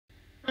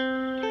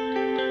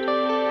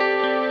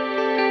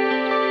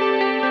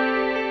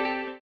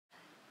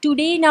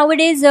Today,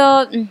 nowadays,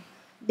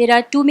 there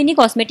are too many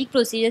cosmetic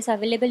procedures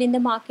available in the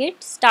market.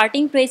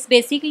 Starting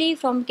basically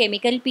from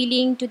chemical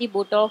peeling to the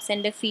Botox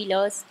and the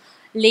fillers,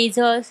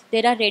 lasers.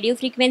 There are radio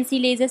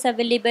frequency lasers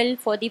available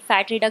for the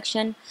fat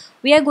reduction.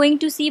 We are going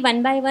to see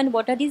one by one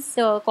what are these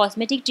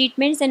cosmetic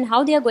treatments and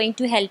how they are going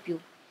to help you.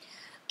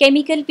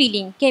 Chemical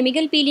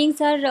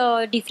peelings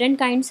are different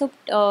kinds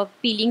of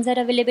peelings are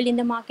available in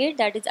the market.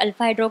 That is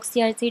alpha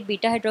hydroxy acid,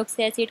 beta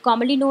hydroxy acid,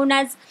 commonly known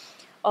as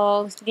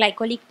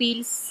glycolic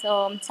peels,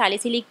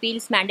 salicylic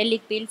peels,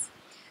 mandelic peels,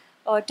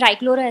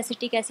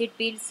 trichloroacetic acid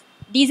peels.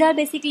 These are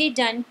basically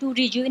done to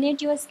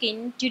rejuvenate your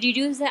skin, to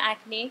reduce the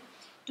acne,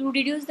 to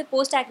reduce the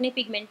post acne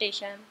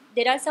pigmentation.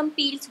 There are some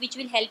peels which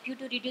will help you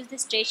to reduce the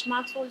stretch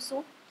marks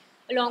also.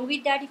 Along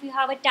with that, if you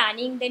have a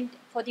tanning, then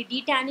for the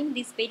detanning,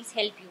 these peels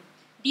help you.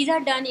 These are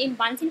done in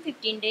once in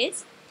 15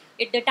 days.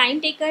 The time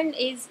taken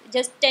is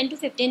just 10 to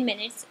 15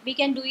 minutes. We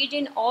can do it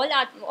in all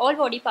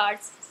body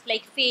parts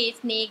like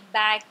face, neck,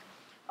 back,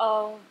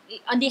 uh,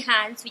 on the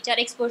hands which are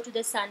exposed to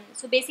the sun.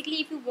 So basically,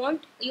 if you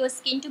want your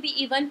skin to be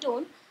even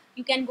tone,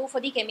 you can go for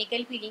the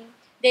chemical peeling.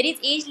 There is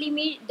age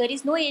limit. There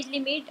is no age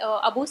limit.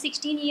 Above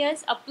 16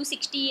 years, up to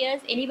 60 years,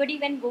 anybody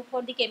can go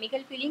for the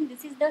chemical peeling.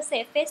 This is the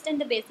safest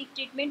and the basic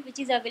treatment which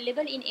is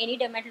available in any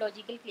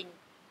dermatological clinic.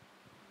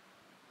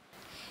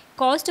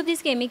 Cost of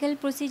these chemical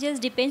procedures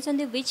depends on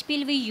the which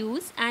peel we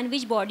use and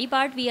which body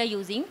part we are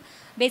using.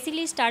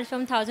 Basically, starts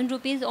from 1000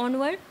 rupees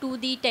onward to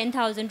the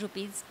 10,000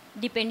 rupees,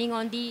 depending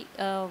on the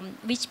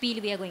which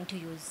peel we are going to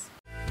use.